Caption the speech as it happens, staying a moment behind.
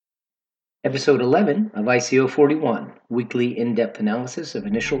Episode 11 of ICO 41, weekly in-depth analysis of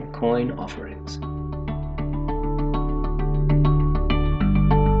initial coin offerings.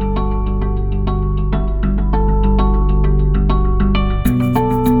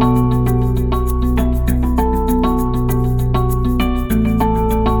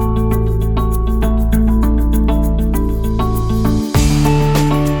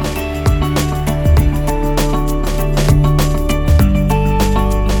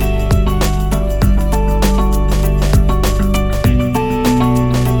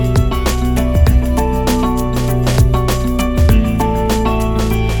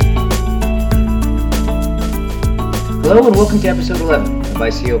 Hello and welcome to episode 11 of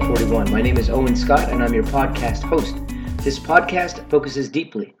ICO 41. My name is Owen Scott and I'm your podcast host. This podcast focuses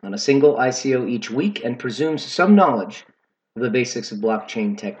deeply on a single ICO each week and presumes some knowledge of the basics of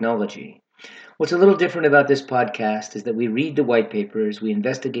blockchain technology. What's a little different about this podcast is that we read the white papers, we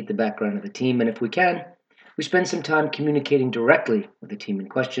investigate the background of the team, and if we can, we spend some time communicating directly with the team in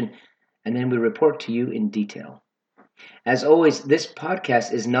question, and then we report to you in detail. As always, this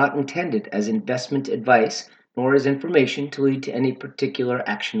podcast is not intended as investment advice nor as information to lead to any particular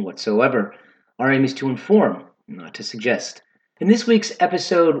action whatsoever. Our aim is to inform, not to suggest. In this week's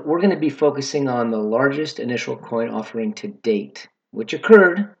episode, we're going to be focusing on the largest initial coin offering to date, which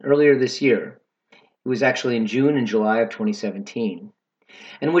occurred earlier this year. It was actually in June and July of 2017,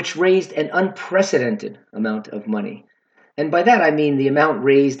 and which raised an unprecedented amount of money. And by that I mean the amount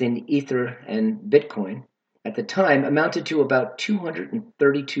raised in Ether and Bitcoin at the time amounted to about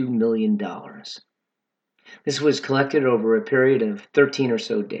 $232 million. This was collected over a period of 13 or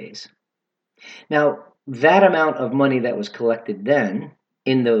so days. Now, that amount of money that was collected then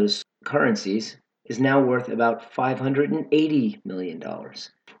in those currencies is now worth about $580 million.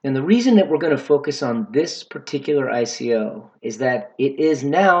 And the reason that we're going to focus on this particular ICO is that it is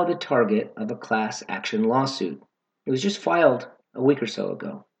now the target of a class action lawsuit. It was just filed a week or so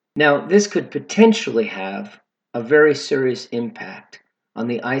ago. Now, this could potentially have a very serious impact on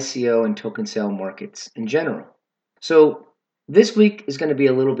the ICO and token sale markets in general. So this week is going to be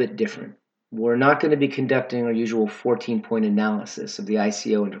a little bit different. We're not going to be conducting our usual 14-point analysis of the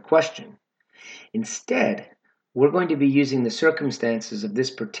ICO under question. Instead, we're going to be using the circumstances of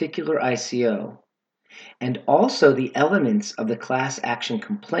this particular ICO and also the elements of the class action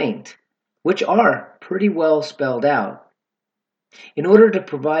complaint, which are pretty well spelled out, in order to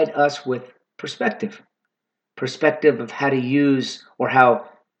provide us with perspective of how to use or how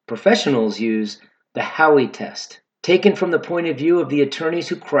professionals use the Howey test, taken from the point of view of the attorneys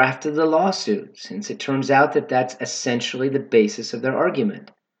who crafted the lawsuit, since it turns out that that's essentially the basis of their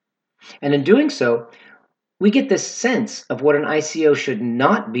argument. And in doing so, we get this sense of what an ICO should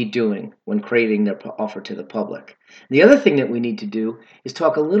not be doing when creating their offer to the public. The other thing that we need to do is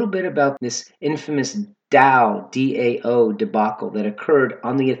talk a little bit about this infamous DAO, DAO debacle that occurred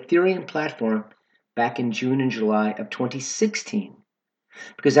on the Ethereum platform back in June and July of 2016.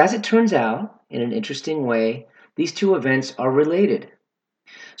 Because as it turns out, in an interesting way, these two events are related.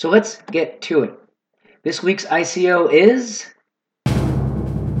 So let's get to it. This week's ICO is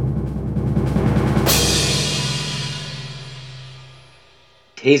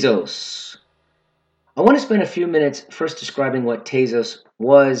Tezos. I want to spend a few minutes first describing what Tezos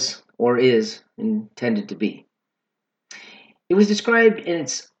was or is intended to be. It was described in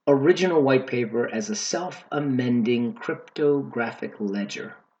its original white paper as a self-amending cryptographic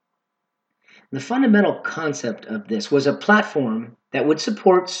ledger. The fundamental concept of this was a platform that would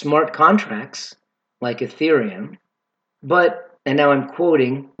support smart contracts like Ethereum, but, and now I'm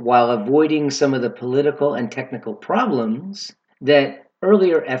quoting, while avoiding some of the political and technical problems that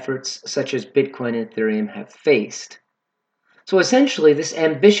earlier efforts such as Bitcoin and Ethereum have faced. So essentially, this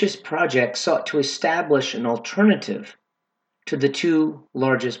ambitious project sought to establish an alternative to the two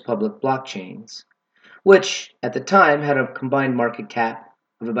largest public blockchains, which at the time had a combined market cap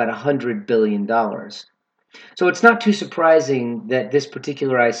of about $100 billion. So it's not too surprising that this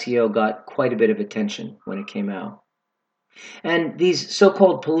particular ICO got quite a bit of attention when it came out. And these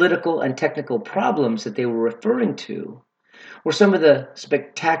so-called political and technical problems that they were referring to were some of the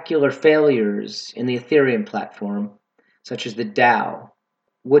spectacular failures in the Ethereum platform, such as the DAO,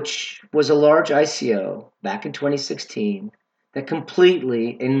 which was a large ICO back in 2016 that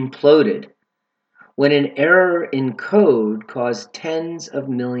completely imploded when an error in code caused tens of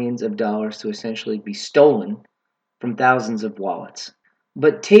millions of dollars to essentially be stolen from thousands of wallets.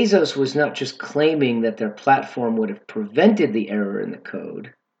 But Tezos was not just claiming that their platform would have prevented the error in the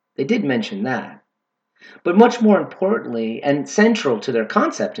code. They did mention that. But much more importantly, and central to their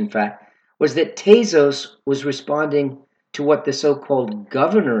concept, in fact, was that Tezos was responding to what the so-called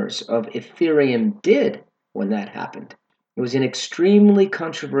governors of Ethereum did when that happened. It was an extremely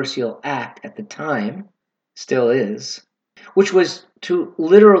controversial act at the time, still is, which was to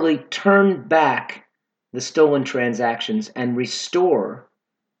literally turn back the stolen transactions and restore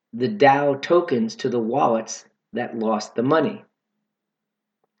the DAO tokens to the wallets that lost the money.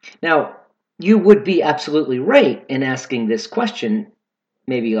 Now, you would be absolutely right in asking this question,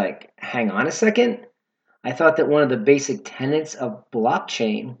 maybe like, hang on a second. I thought that one of the basic tenets of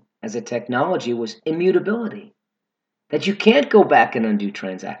blockchain as a technology was immutability, that you can't go back and undo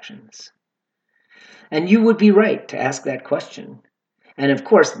transactions. And you would be right to ask that question. And of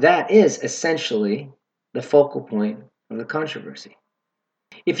course, that is essentially the focal point of the controversy.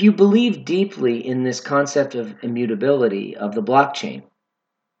 If you believe deeply in this concept of immutability of the blockchain,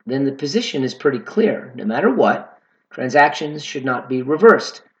 then the position is pretty clear. No matter what, transactions should not be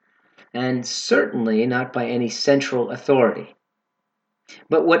reversed, and certainly not by any central authority.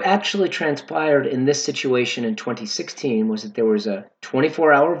 But what actually transpired in this situation in 2016 was that there was a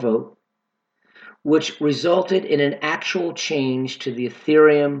 24-hour vote which resulted in an actual change to the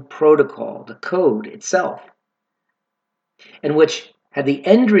Ethereum protocol, the code itself, and which had the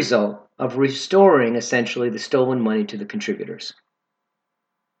end result of restoring essentially the stolen money to the contributors.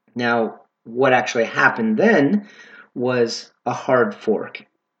 Now, what actually happened then was a hard fork.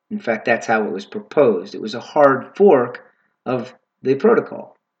 In fact, that's how it was proposed. It was a hard fork of the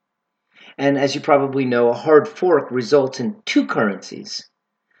protocol. And as you probably know, a hard fork results in two currencies,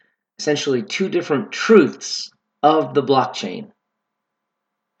 essentially two different truths of the blockchain.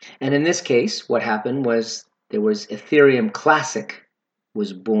 And in this case, what happened was there was Ethereum Classic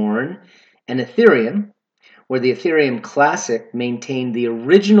was born, and Ethereum, where the Ethereum Classic maintained the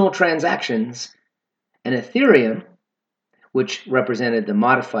original transactions, and Ethereum, which represented the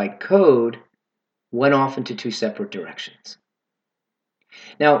modified code, went off into two separate directions.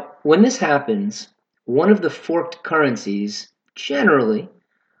 Now, when this happens, one of the forked currencies generally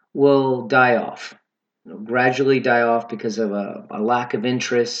will die off, gradually die off because of a lack of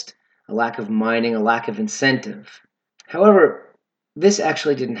interest, a lack of mining, a lack of incentive. However, this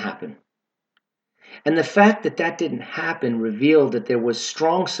actually didn't happen. And the fact that that didn't happen revealed that there was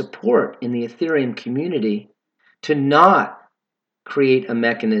strong support in the Ethereum community to not create a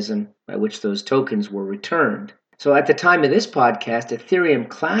mechanism by which those tokens were returned. So at the time of this podcast, Ethereum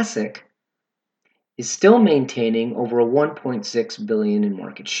Classic is still maintaining over a 1.6 billion in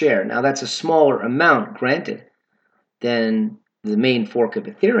market share. Now that's a smaller amount, granted, than the main fork of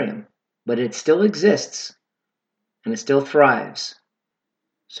Ethereum, but it still exists and it still thrives.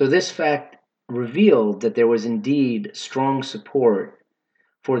 So this fact revealed that there was indeed strong support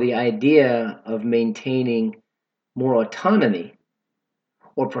for the idea of maintaining more autonomy,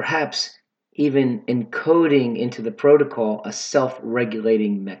 or perhaps even encoding into the protocol a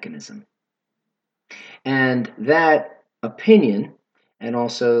self-regulating mechanism. And that opinion and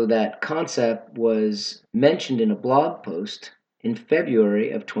also that concept was mentioned in a blog post in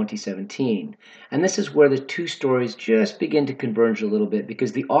February of 2017. And this is where the two stories just begin to converge a little bit,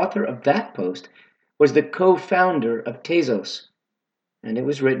 because the author of that post was the co-founder of Tezos, and it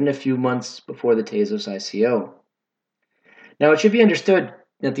was written a few months before the Tezos ICO. Now, it should be understood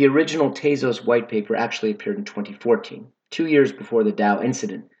that the original Tezos white paper actually appeared in 2014, 2 years before the DAO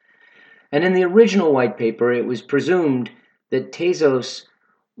incident. And in the original white paper, it was presumed that Tezos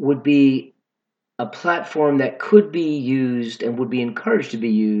would be a platform that could be used and would be encouraged to be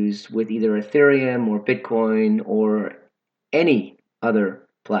used with either Ethereum or Bitcoin or any other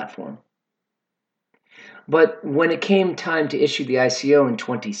platform. But when it came time to issue the ICO in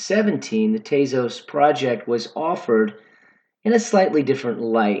 2017, the Tezos project was offered in a slightly different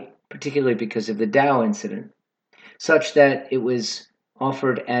light, particularly because of the DAO incident, such that it was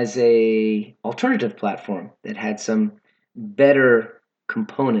offered as an alternative platform that had some better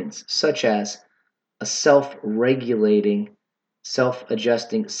components, such as a self-regulating,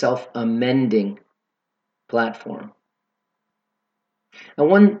 self-adjusting, self-amending platform. Now,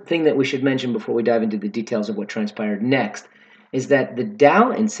 one thing that we should mention before we dive into the details of what transpired next is that the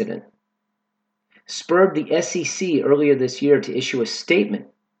DAO incident spurred the SEC earlier this year to issue a statement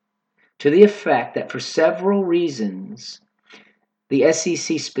to the effect that for several reasons, the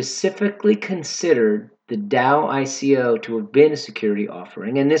SEC specifically considered the DAO ICO to have been a security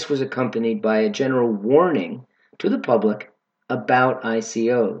offering, and this was accompanied by a general warning to the public about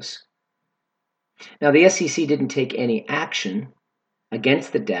ICOs. Now, the SEC didn't take any action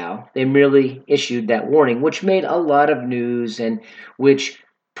against the DAO. They merely issued that warning, which made a lot of news and which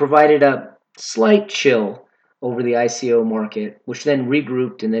provided a slight chill over the ICO market, which then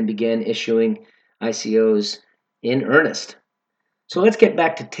regrouped and then began issuing ICOs in earnest. So let's get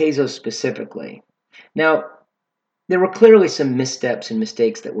back to Tezos specifically. Now, there were clearly some missteps and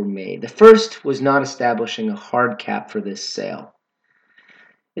mistakes that were made. The first was not establishing a hard cap for this sale.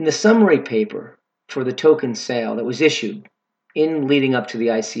 In the summary paper for the token sale that was issued in leading up to the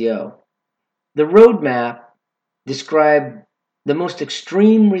ICO, the roadmap described the most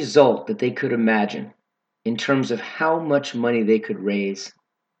extreme result that they could imagine in terms of how much money they could raise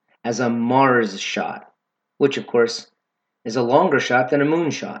as a Mars shot, which of course is a longer shot than a moon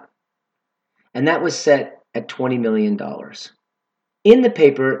shot. And that was set at $20 million. In the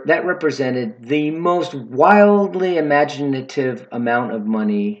paper, that represented the most wildly imaginative amount of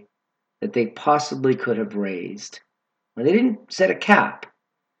money that they possibly could have raised. Well, they didn't set a cap.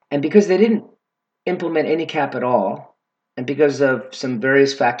 And because they didn't implement any cap at all, and because of some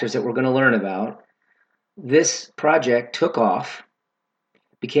various factors that we're going to learn about, this project took off,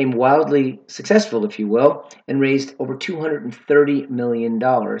 became wildly successful, if you will, and raised over $230 million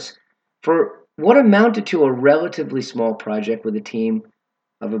for what amounted to a relatively small project with a team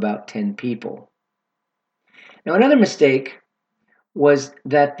of about 10 people. Now, another mistake was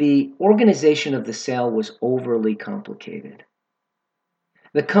that the organization of the sale was overly complicated.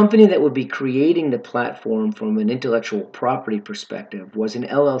 The company that would be creating the platform from an intellectual property perspective was an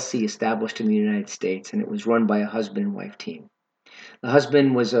LLC established in the United States, and it was run by a husband and wife team. The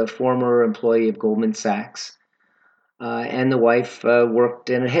husband was a former employee of Goldman Sachs, and the wife worked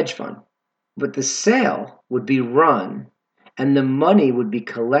in a hedge fund. But the sale would be run, and the money would be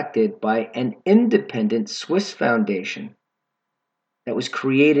collected by an independent Swiss foundation that was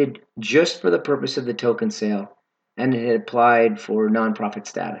created just for the purpose of the token sale, and it had applied for nonprofit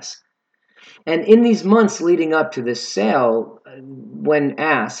status. And in these months leading up to this sale, when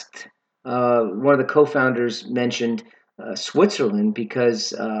asked, one of the co-founders mentioned Switzerland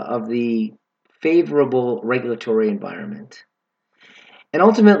because of the favorable regulatory environment. And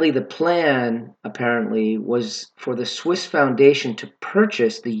ultimately, the plan, apparently, was for the Swiss Foundation to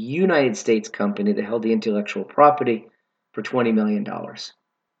purchase the United States company that held the intellectual property for $20 million. So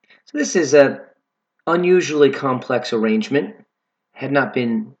this is an unusually complex arrangement, had not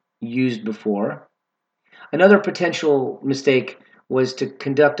been used before. Another potential mistake was to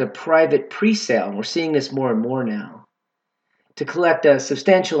conduct a private pre-sale, and we're seeing this more and more now, to collect a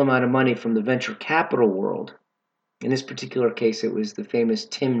substantial amount of money from the venture capital world. In this particular case, it was the famous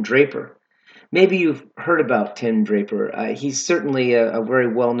Tim Draper. Maybe you've heard about Tim Draper. He's certainly a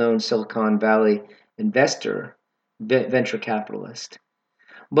very well-known Silicon Valley investor, venture capitalist.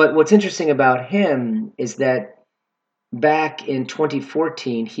 But what's interesting about him is that back in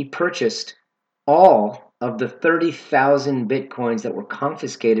 2014, he purchased all of the 30,000 Bitcoins that were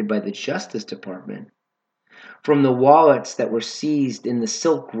confiscated by the Justice Department from the wallets that were seized in the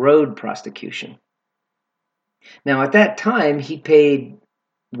Silk Road prosecution. Now, at that time, he paid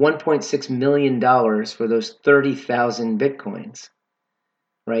 $1.6 million for those 30,000 Bitcoins.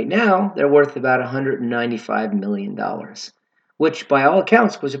 Right now, they're worth about $195 million, which by all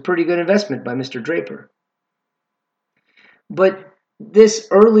accounts was a pretty good investment by Mr. Draper. But this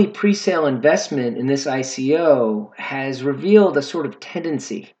early pre-sale investment in this ICO has revealed a sort of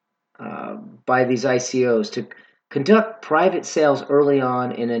tendency by these ICOs to conduct private sales early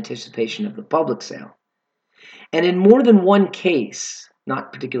on in anticipation of the public sale. And in more than one case,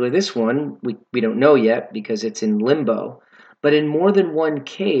 not particularly this one, we don't know yet because it's in limbo, but in more than one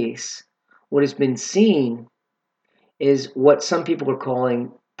case, what has been seen is what some people are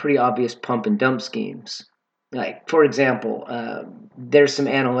calling pretty obvious pump and dump schemes. Like, for example, there's some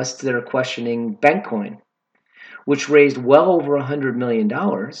analysts that are questioning Bankcoin, which raised well over $100 million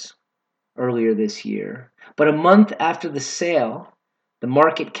earlier this year. But a month after the sale, the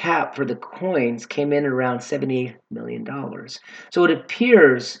market cap for the coins came in around $78 million. So it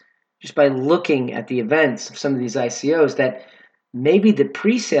appears, just by looking at the events of some of these ICOs, that maybe the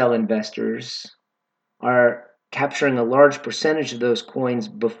pre-sale investors are capturing a large percentage of those coins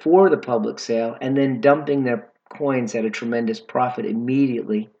before the public sale and then dumping their coins at a tremendous profit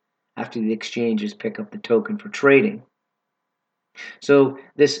immediately after the exchanges pick up the token for trading. So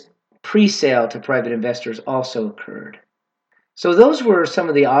this pre-sale to private investors also occurred. So those were some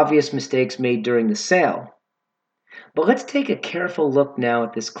of the obvious mistakes made during the sale. But let's take a careful look now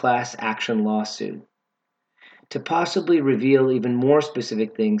at this class action lawsuit to possibly reveal even more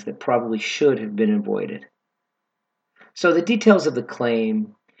specific things that probably should have been avoided. So the details of the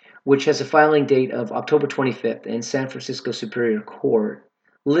claim, which has a filing date of October 25th in San Francisco Superior Court,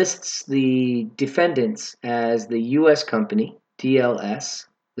 lists the defendants as the U.S. company, DLS,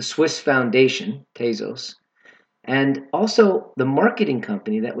 the Swiss Foundation, Tezos, and also the marketing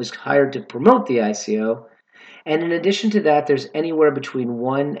company that was hired to promote the ICO, And in addition to that, there's anywhere between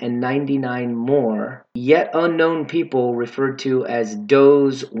 1 and 99 more yet unknown people referred to as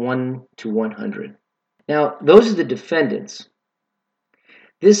Does 1 to 100. Now, those are the defendants.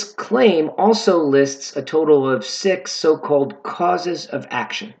 This claim also lists a total of 6 so-called causes of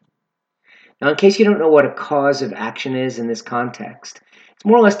action. Now, in case you don't know what a cause of action is in this context, it's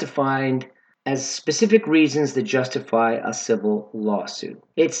more or less defined as specific reasons that justify a civil lawsuit.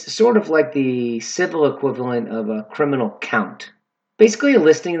 It's sort of like the civil equivalent of a criminal count. Basically, a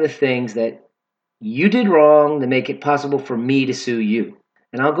listing of the things that you did wrong to make it possible for me to sue you.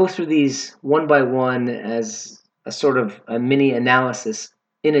 And I'll go through these one by one as a sort of a mini analysis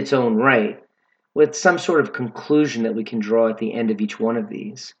in its own right, with some sort of conclusion that we can draw at the end of each one of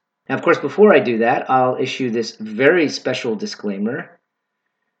these. Now, of course, before I do that, I'll issue this very special disclaimer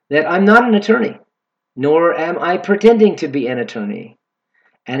that I'm not an attorney, nor am I pretending to be an attorney.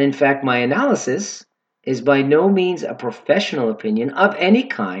 And in fact, my analysis is by no means a professional opinion of any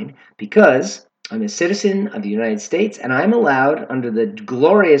kind, because I'm a citizen of the United States and I'm allowed, under the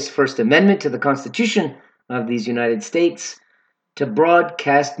glorious First Amendment to the Constitution of these United States, to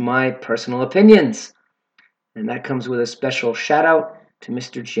broadcast my personal opinions. And that comes with a special shout out to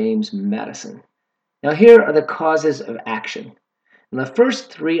Mr. James Madison. Now, here are the causes of action. And the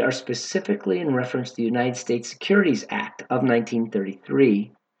first 3 are specifically in reference to the United States Securities Act of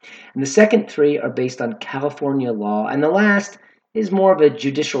 1933. And the second 3 are based on California law. And the last is more of a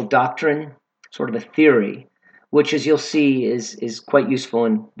judicial doctrine, sort of a theory, which, as you'll see, is quite useful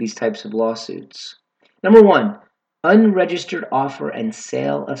in these types of lawsuits. Number 1, unregistered offer and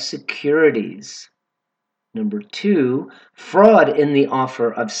sale of securities. Number 2, fraud in the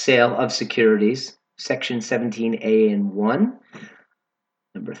offer of sale of securities, Section 17A and 1.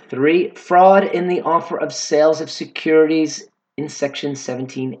 Number 3, fraud in the offer of sales of securities in Section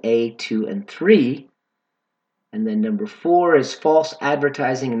 17A, 2, and 3. And then number 4 is false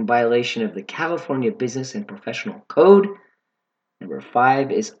advertising in violation of the California Business and Professional Code. Number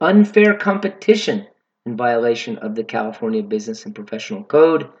 5 is unfair competition in violation of the California Business and Professional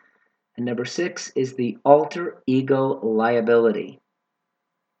Code. And number 6 is the alter ego liability.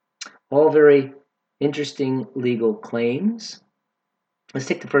 All very interesting legal claims. Let's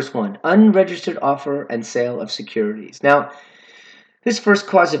take the first one, unregistered offer and sale of securities. Now, this first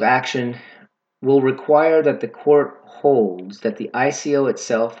cause of action will require that the court holds that the ICO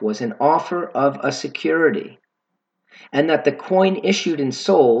itself was an offer of a security, and that the coin issued and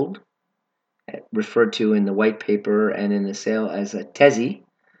sold, referred to in the white paper and in the sale as a tezi,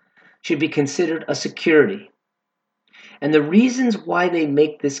 should be considered a security. And the reasons why they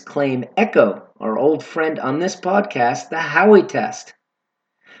make this claim echo our old friend on this podcast, the Howey test.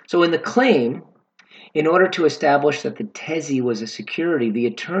 So in the claim, in order to establish that the tezi was a security, the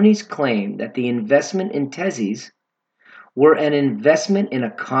attorneys claimed that the investment in tezis were an investment in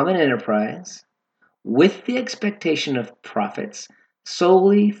a common enterprise with the expectation of profits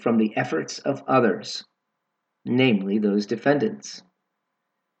solely from the efforts of others, namely those defendants.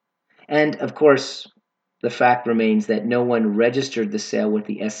 And of course, the fact remains that no one registered the sale with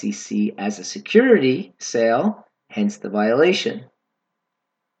the SEC as a security sale, hence the violation.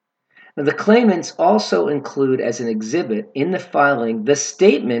 Now, the claimants also include as an exhibit in the filing the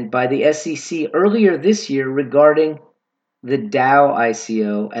statement by the SEC earlier this year regarding the Dow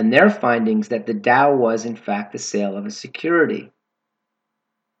ICO and their findings that the Dow was in fact the sale of a security.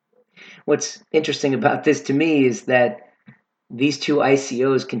 What's interesting about this to me is that these 2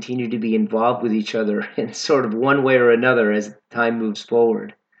 ICOs continue to be involved with each other in sort of one way or another as time moves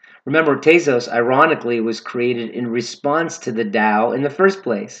forward. Remember, Tezos, ironically, was created in response to the Dow in the first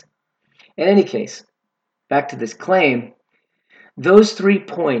place. In any case, back to this claim, those 3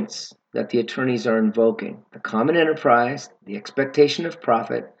 points that the attorneys are invoking, the common enterprise, the expectation of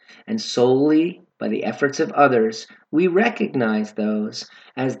profit, and solely by the efforts of others, we recognize those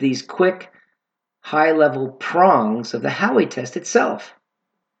as these quick, high-level prongs of the Howey test itself.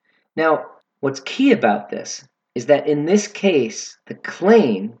 Now, what's key about this is that in this case, the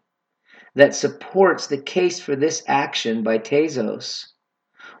claim that supports the case for this action by Tezos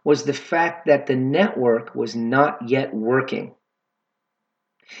was the fact that the network was not yet working.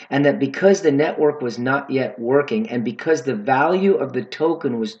 And that because the network was not yet working, and because the value of the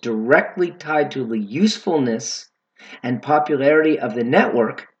token was directly tied to the usefulness and popularity of the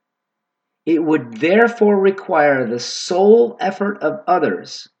network, it would therefore require the sole effort of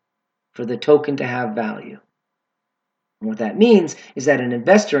others for the token to have value. And what that means is that an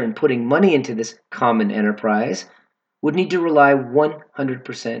investor in putting money into this common enterprise would need to rely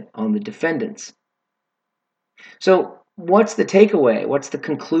 100% on the defendants. So what's the takeaway? What's the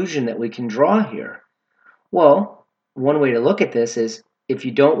conclusion that we can draw here? Well, one way to look at this is if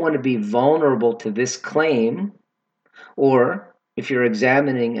you don't want to be vulnerable to this claim, or if you're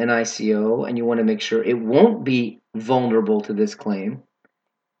examining an ICO and you want to make sure it won't be vulnerable to this claim,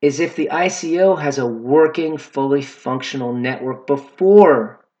 is if the ICO has a working, fully functional network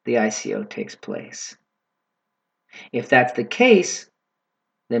before the ICO takes place. If that's the case,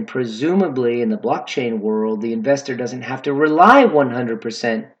 then presumably in the blockchain world, the investor doesn't have to rely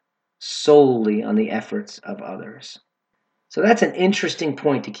 100% solely on the efforts of others. So that's an interesting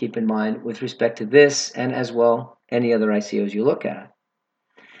point to keep in mind with respect to this and as well any other ICOs you look at.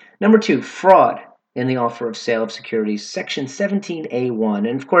 Number 2, fraud in the offer of sale of securities, Section 17A1.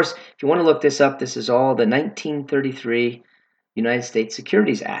 And of course, if you want to look this up, this is all the 1933 United States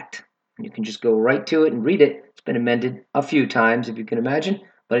Securities Act. You can just go right to it and read it. It's been amended a few times, if you can imagine,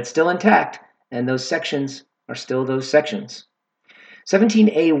 but it's still intact, and those sections are still those sections.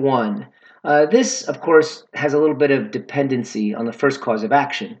 17A1. This, of course, has a little bit of dependency on the first cause of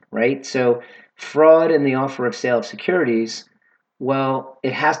action, right? So fraud in the offer of sale of securities, well,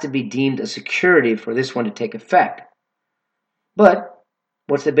 it has to be deemed a security for this one to take effect. But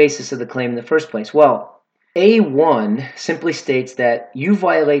what's the basis of the claim in the first place? Well, A1 simply states that you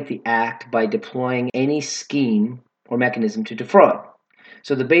violate the act by deploying any scheme or mechanism to defraud.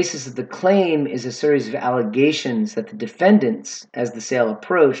 So the basis of the claim is a series of allegations that the defendants, as the sale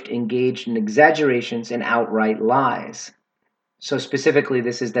approached, engaged in exaggerations and outright lies. So specifically,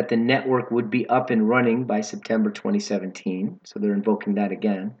 this is that the network would be up and running by September 2017, so they're invoking that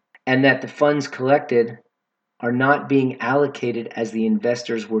again, and that the funds collected are not being allocated as the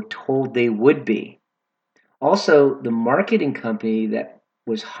investors were told they would be. Also, the marketing company that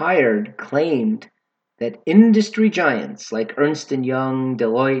was hired claimed that industry giants like Ernst & Young,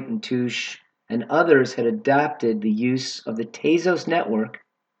 Deloitte and Touche, and others had adopted the use of the Tezos network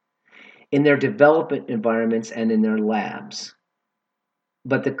in their development environments and in their labs.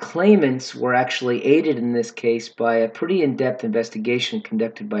 But the claimants were actually aided in this case by a pretty in-depth investigation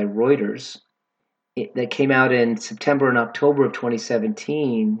conducted by Reuters that came out in September and October of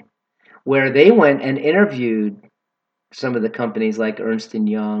 2017, where they went and interviewed some of the companies like Ernst &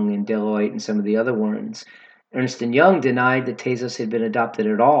 Young and Deloitte and some of the other ones. Ernst & Young denied that Tezos had been adopted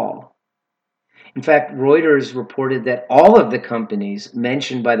at all. In fact, Reuters reported that all of the companies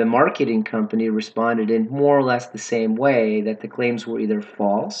mentioned by the marketing company responded in more or less the same way, that the claims were either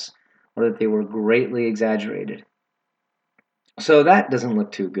false or that they were greatly exaggerated. So that doesn't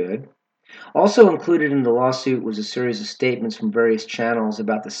look too good. Also included in the lawsuit was a series of statements from various channels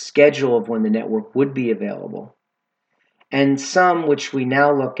about the schedule of when the network would be available, and some which we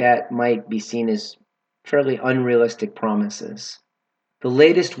now look at might be seen as fairly unrealistic promises. The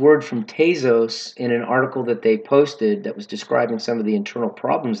latest word from Tezos in an article that they posted that was describing some of the internal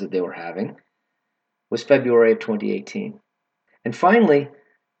problems that they were having was February of 2018. And finally,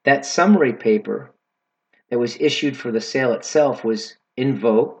 that summary paper that was issued for the sale itself was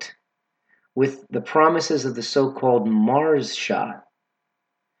invoked with the promises of the so-called Mars shot,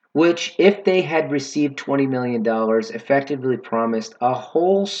 which, if they had received $20 million, effectively promised a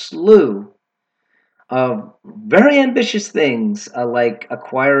whole slew of very ambitious things, like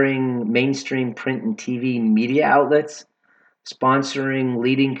acquiring mainstream print and TV media outlets, sponsoring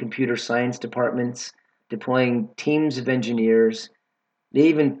leading computer science departments, deploying teams of engineers. They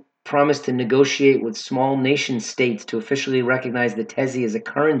even promised to negotiate with small nation states to officially recognize the Tezos as a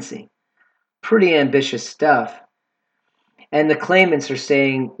currency. Pretty ambitious stuff. And the claimants are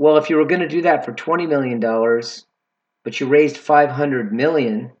saying, well, if you were going to do that for $20 million, but you raised $500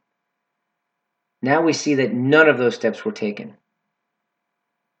 million, now we see that none of those steps were taken.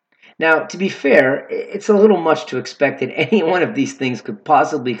 Now, to be fair, it's a little much to expect that any one of these things could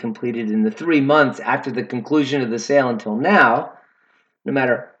possibly be completed in the 3 months after the conclusion of the sale until now, no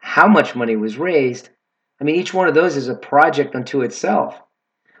matter how much money was raised. I mean, each one of those is a project unto itself.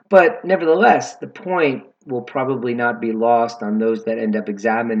 But nevertheless, the point will probably not be lost on those that end up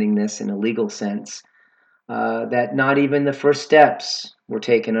examining this in a legal sense, that not even the first steps were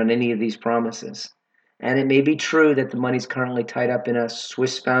taken on any of these promises. And it may be true that the money's currently tied up in a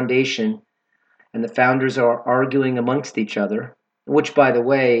Swiss foundation and the founders are arguing amongst each other, which, by the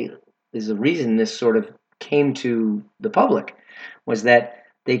way, is the reason this sort of came to the public, was that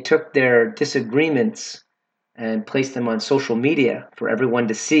they took their disagreements and placed them on social media for everyone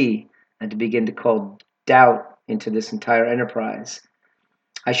to see and to begin to call doubt into this entire enterprise.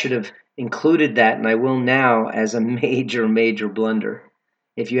 I should have included that, and I will now, as a major, major blunder.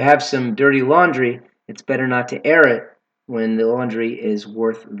 If you have some dirty laundry, it's better not to air it when the laundry is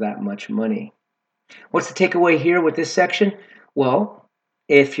worth that much money. What's the takeaway here with this section? Well,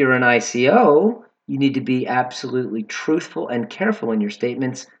 if you're an ICO, You need to be absolutely truthful and careful in your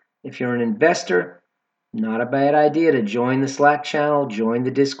statements. If you're an investor, not a bad idea to join the Slack channel, join the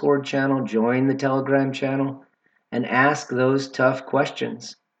Discord channel, join the Telegram channel, and ask those tough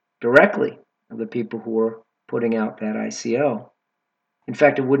questions directly of the people who are putting out that ICO. In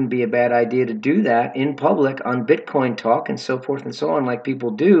fact, it wouldn't be a bad idea to do that in public on Bitcoin Talk and so forth and so on, like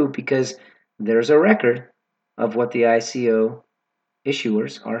people do, because there's a record of what the ICO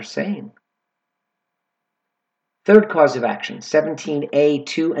issuers are saying. Third cause of action, 17A,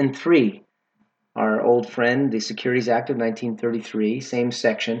 2, and 3. Our old friend, the Securities Act of 1933, same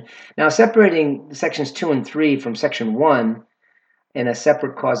section. Now, separating sections 2 and 3 from section 1 in a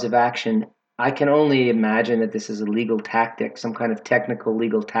separate cause of action, I can only imagine that this is a legal tactic, some kind of technical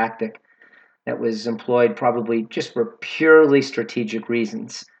legal tactic that was employed probably just for purely strategic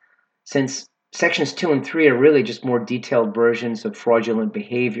reasons, since sections 2 and 3 are really just more detailed versions of fraudulent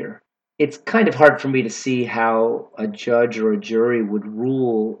behavior. It's kind of hard for me to see how a judge or a jury would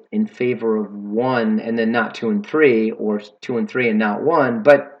rule in favor of 1 and then not 2 and 3, or 2 and 3 and not 1.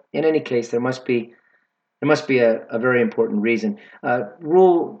 But in any case, there must be a very important reason.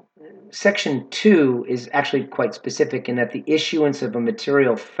 Rule Section 2 is actually quite specific in that the issuance of a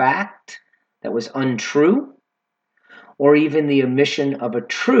material fact that was untrue, or even the omission of a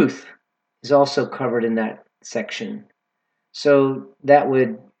truth, is also covered in that section. So that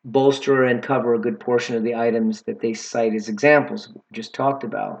would bolster and cover a good portion of the items that they cite as examples we just talked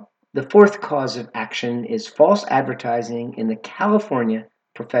about. The fourth cause of action is false advertising in the California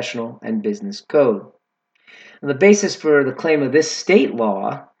Professional and Business Code. And the basis for the claim of this state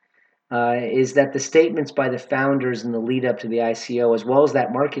law is that the statements by the founders in the lead up to the ICO, as well as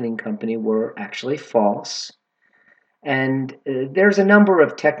that marketing company, were actually false. And there's a number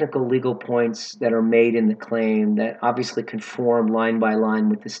of technical legal points that are made in the claim that obviously conform line by line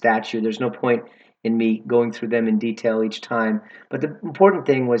with the statute. There's no point in me going through them in detail each time. But the important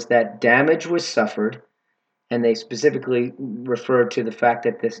thing was that damage was suffered, and they specifically referred to the fact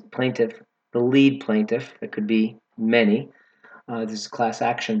that this plaintiff, the lead plaintiff, it could be many, this is class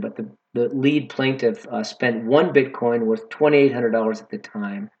action, but the lead plaintiff spent one Bitcoin worth $2,800 at the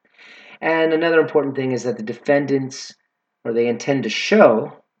time. And another important thing is that the defendants, or they intend to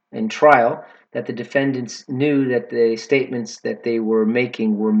show in trial, that the defendants knew that the statements that they were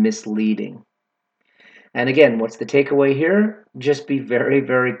making were misleading. And again, what's the takeaway here? Just be very,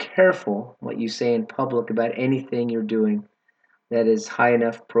 very careful what you say in public about anything you're doing that is high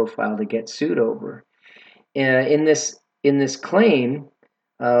enough profile to get sued over. In this claim,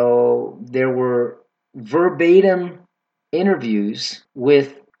 there were verbatim interviews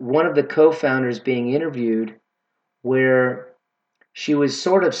with one of the co-founders being interviewed, where she was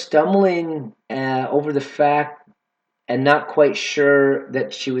sort of stumbling over the fact and not quite sure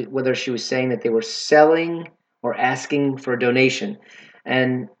that whether she was saying that they were selling or asking for a donation.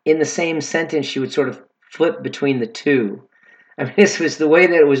 And in the same sentence, she would sort of flip between the two. I mean, this was the way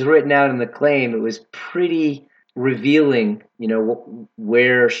that it was written out in the claim. It was pretty revealing,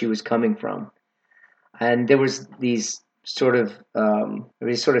 where she was coming from. And there was these sort of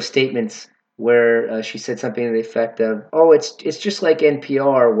statements where she said something to the effect of, "Oh, it's just like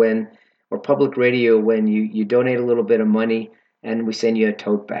NPR or public radio when you donate a little bit of money and we send you a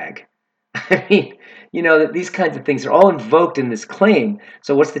tote bag." I mean, these kinds of things are all invoked in this claim.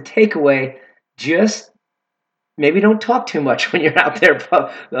 So what's the takeaway? Just maybe don't talk too much when you're out there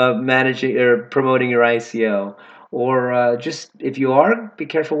managing or promoting your ICO, or just if you are, be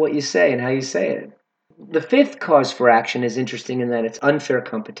careful what you say and how you say it. The fifth cause for action is interesting in that it's unfair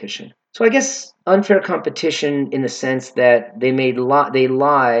competition. So I guess unfair competition in the sense that they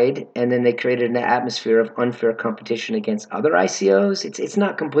lied, and then they created an atmosphere of unfair competition against other ICOs. It's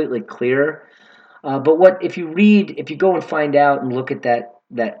not completely clear, but if you go and find out and look at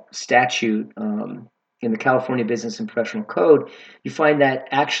that statute in the California Business and Professional Code, you find that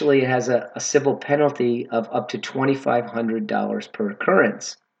actually it has a civil penalty of up to $2,500 per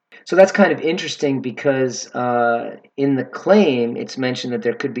occurrence. So that's kind of interesting because in the claim, it's mentioned that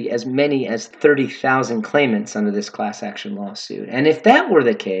there could be as many as 30,000 claimants under this class action lawsuit. And if that were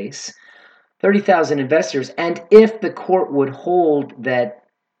the case, 30,000 investors, and if the court would hold that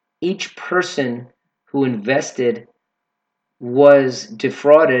each person who invested was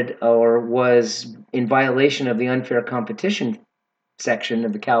defrauded or was in violation of the unfair competition section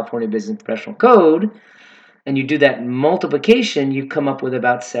of the California Business and Professional Code, and you do that multiplication, you come up with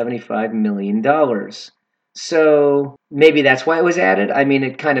about $75 million. So maybe that's why it was added. I mean,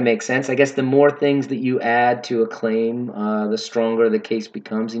 it kind of makes sense. I guess the more things that you add to a claim, the stronger the case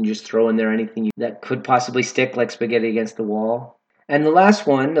becomes, and you just throw in there anything that could possibly stick like spaghetti against the wall. And the last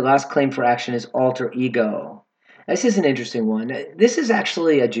one, the last claim for action is alter ego. This is an interesting one. This is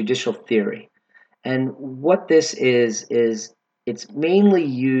actually a judicial theory. And what this is it's mainly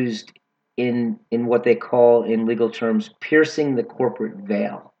used in what they call in legal terms piercing the corporate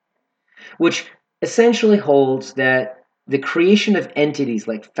veil, which essentially holds that the creation of entities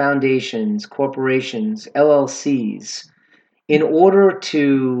like foundations, corporations, LLCs, in order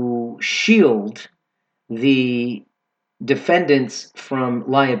to shield the defendants from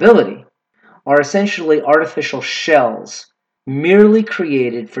liability, are essentially artificial shells merely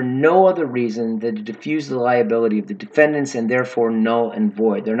created for no other reason than to diffuse the liability of the defendants and therefore null and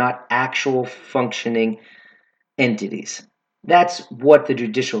void. They're not actual functioning entities. That's what the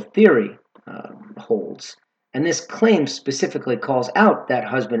judicial theory holds. And this claim specifically calls out that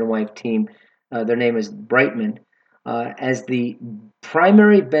husband and wife team, their name is Brightman, as the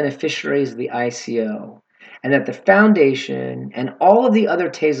primary beneficiaries of the ICO, and that the foundation and all of the other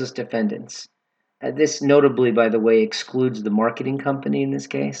Tezos defendants, this notably, by the way, excludes the marketing company in this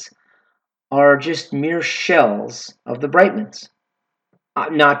case, are just mere shells of the Brightmans.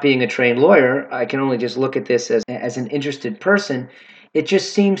 Not being a trained lawyer, I can only just look at this as an interested person. It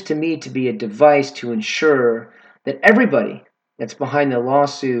just seems to me to be a device to ensure that everybody that's behind the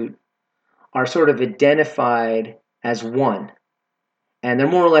lawsuit are sort of identified as one, and they're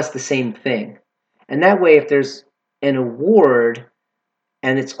more or less the same thing. And that way, if there's an award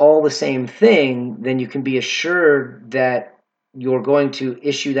and it's all the same thing, then you can be assured that you're going to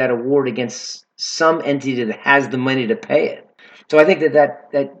issue that award against some entity that has the money to pay it. So I think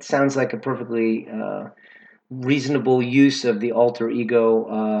that sounds like a perfectly reasonable use of the alter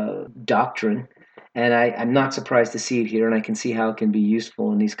ego doctrine. And I'm not surprised to see it here, and I can see how it can be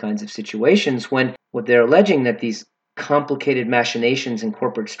useful in these kinds of situations when what they're alleging that these complicated machinations in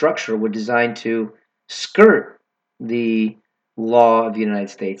corporate structure were designed to skirt the law of the United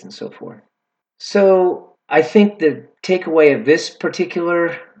States and so forth. So I think the takeaway of this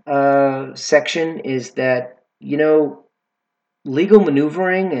particular section is that, legal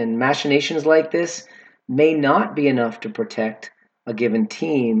maneuvering and machinations like this may not be enough to protect a given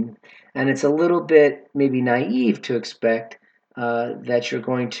team, and it's a little bit maybe naive to expect that you're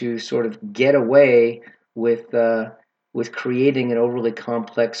going to sort of get away with creating an overly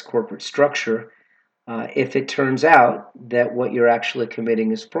complex corporate structure if it turns out that what you're actually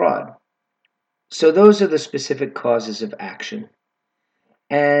committing is fraud. So those are the specific causes of action.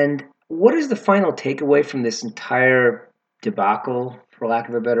 And what is the final takeaway from this entire debacle, for lack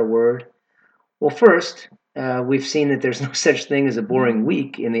of a better word? Well, first, we've seen that there's no such thing as a boring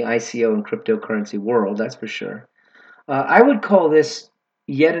week in the ICO and cryptocurrency world, that's for sure. I would call this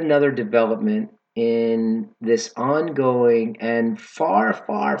yet another development in this ongoing and far,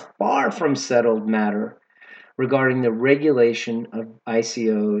 far, far from settled matter regarding the regulation of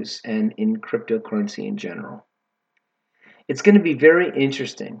ICOs and in cryptocurrency in general. It's going to be very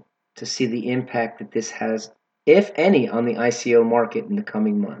interesting to see the impact that this has, if any, on the ICO market in the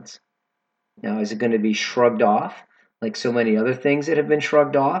coming months. Now, is it going to be shrugged off like so many other things that have been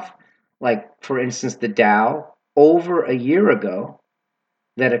shrugged off? Like, for instance, the DAO over a year ago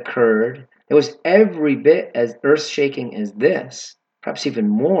that occurred. It was every bit as earth-shaking as this, perhaps even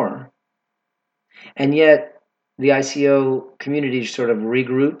more. And yet, the ICO community sort of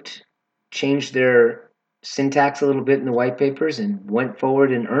regrouped, changed their syntax a little bit in the white papers, and went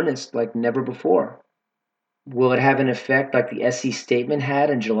forward in earnest like never before. Will it have an effect like the SE statement had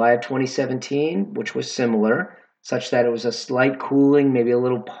in July of 2017, which was similar, such that it was a slight cooling, maybe a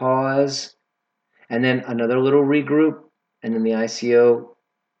little pause, and then another little regroup, and then the ICO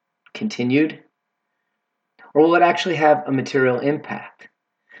continued? Or will it actually have a material impact?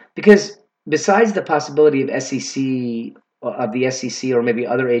 Because besides the possibility of the SEC or maybe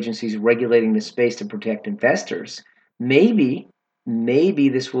other agencies regulating the space to protect investors, maybe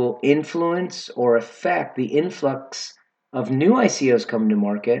this will influence or affect the influx of new ICOs coming to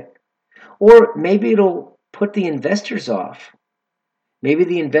market, or maybe it'll put the investors off. Maybe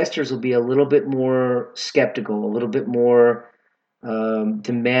the investors will be a little bit more skeptical, a little bit more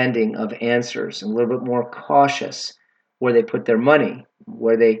demanding of answers, a little bit more cautious where they put their money,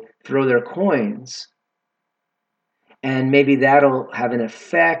 where they throw their coins. And maybe that'll have an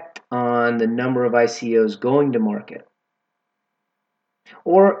effect on the number of ICOs going to market.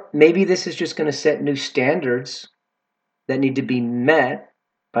 Or maybe this is just going to set new standards that need to be met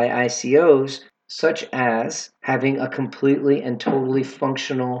by ICOs, such as having a completely and totally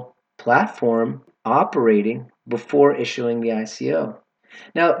functional platform operating before issuing the ICO.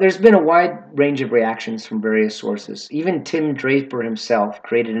 Now, there's been a wide range of reactions from various sources. Even Tim Draper himself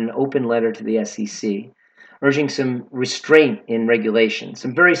created an open letter to the SEC urging some restraint in regulation,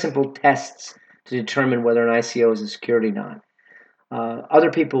 some very simple tests to determine whether an ICO is a security or not.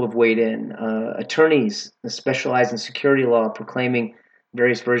 Other people have weighed in, attorneys specialized in security law proclaiming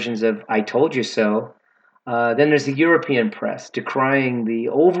various versions of "I told you so." Then there's the European press decrying the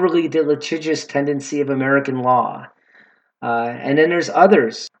overly litigious tendency of American law. And then there's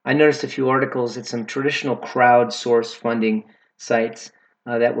others. I noticed a few articles at some traditional crowdsourced funding sites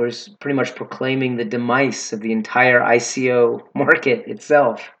that was pretty much proclaiming the demise of the entire ICO market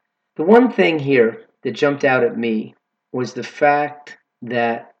itself. The one thing here that jumped out at me was the fact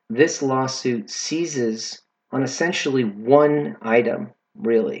that this lawsuit seizes on essentially one item,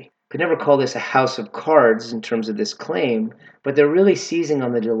 really. Could never call this a house of cards in terms of this claim, but they're really seizing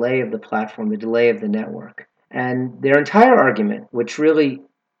on the delay of the platform, the delay of the network. And their entire argument, which really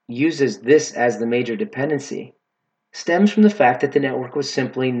uses this as the major dependency, stems from the fact that the network was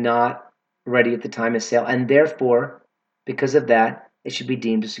simply not ready at the time of sale, and therefore, because of that, it should be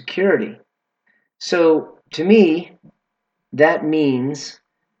deemed a security. So, to me, that means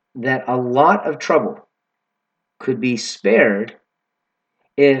that a lot of trouble could be spared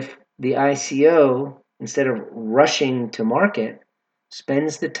if the ICO, instead of rushing to market,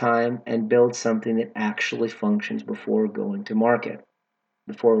 spends the time and builds something that actually functions before going to market,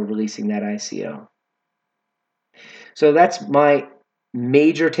 before releasing that ICO. So that's my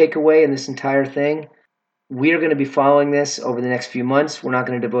major takeaway in this entire thing. We are going to be following this over the next few months. We're not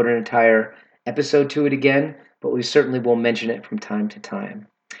going to devote an entire episode to it again, but we certainly will mention it from time to time.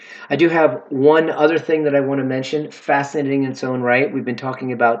 I do have one other thing that I want to mention, fascinating in its own right. We've been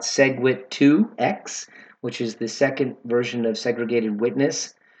talking about SegWit 2X, which is the second version of segregated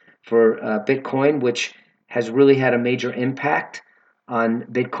witness for Bitcoin, which has really had a major impact on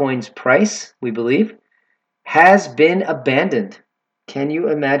Bitcoin's price, we believe, has been abandoned. Can you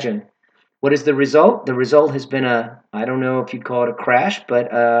imagine? What is the result? The result has been I don't know if you'd call it a crash,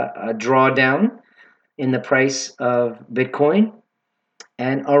 but a drawdown in the price of Bitcoin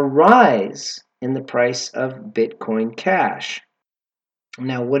and a rise in the price of Bitcoin Cash.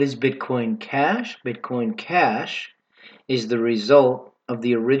 Now, what is Bitcoin Cash? Bitcoin Cash is the result of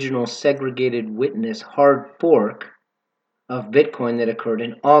the original segregated witness hard fork of Bitcoin that occurred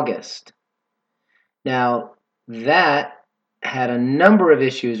in August. Now, that had a number of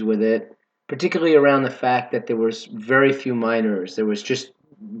issues with it, particularly around the fact that there was very few miners. There was just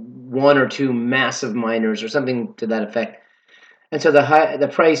one or two massive miners or something to that effect. And so the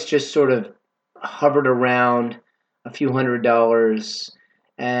price just sort of hovered around a few $100s,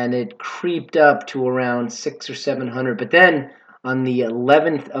 and it creeped up to around $600 or $700. But then on the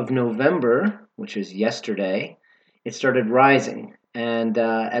 11th of November, which is yesterday, it started rising. And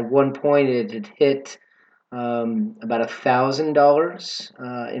at one point, it had hit about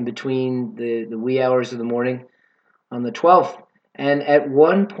 $1,000 in between the wee hours of the morning on the 12th. And at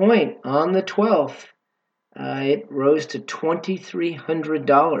one point on the 12th, it rose to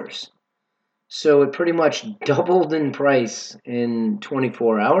 $2,300. So it pretty much doubled in price in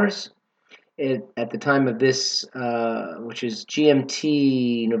 24 hours. At the time of this, which is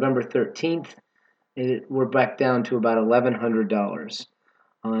GMT November 13th, we're back down to about $1,100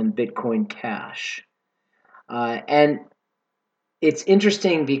 on Bitcoin Cash. And it's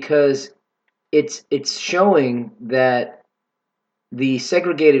interesting because it's showing that the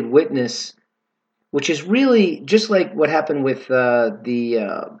segregated witness, which is really just like what happened with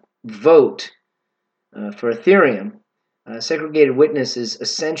the vote for Ethereum. Segregated witness is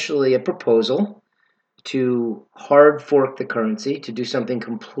essentially a proposal to hard fork the currency, to do something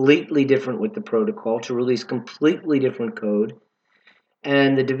completely different with the protocol, to release completely different code.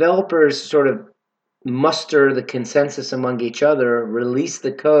 And the developers sort of muster the consensus among each other, release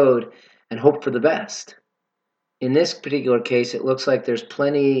the code, and hope for the best. In this particular case, it looks like there's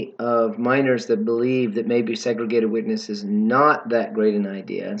plenty of miners that believe that maybe segregated witness is not that great an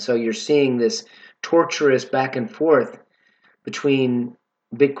idea. And so you're seeing this torturous back and forth between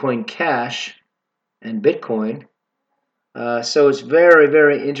Bitcoin Cash and Bitcoin. So it's very,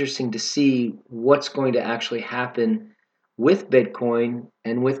 very interesting to see what's going to actually happen with Bitcoin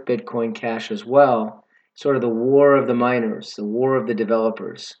and with Bitcoin Cash as well. Sort of the war of the miners, the war of the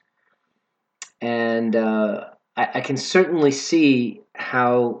developers. And I can certainly see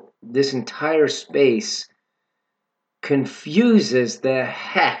how this entire space confuses the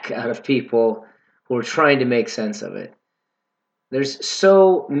heck out of people who are trying to make sense of it. There's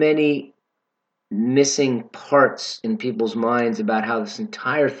so many missing parts in people's minds about how this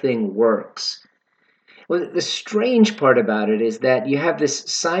entire thing works. Well, the strange part about it is that you have this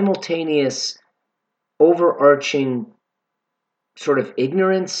simultaneous overarching sort of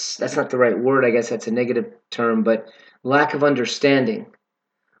ignorance. That's not the right word. I guess that's a negative term, but lack of understanding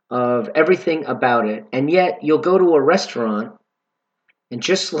of everything about it. And yet you'll go to a restaurant, and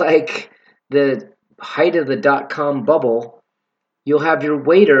just like the height of the dot-com bubble, you'll have your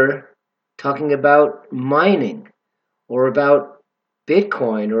waiter talking about mining or about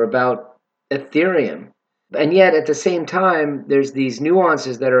Bitcoin or about Ethereum. And yet at the same time, there's these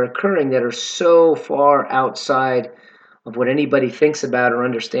nuances that are occurring that are so far outside of what anybody thinks about or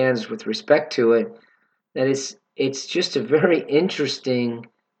understands with respect to it, that it's just a very interesting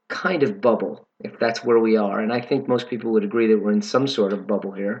kind of bubble, if that's where we are. And I think most people would agree that we're in some sort of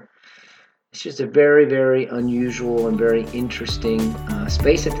bubble here. It's just a very, very unusual and very interesting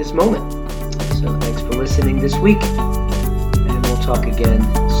space at this moment. So thanks for listening this week, and we'll talk again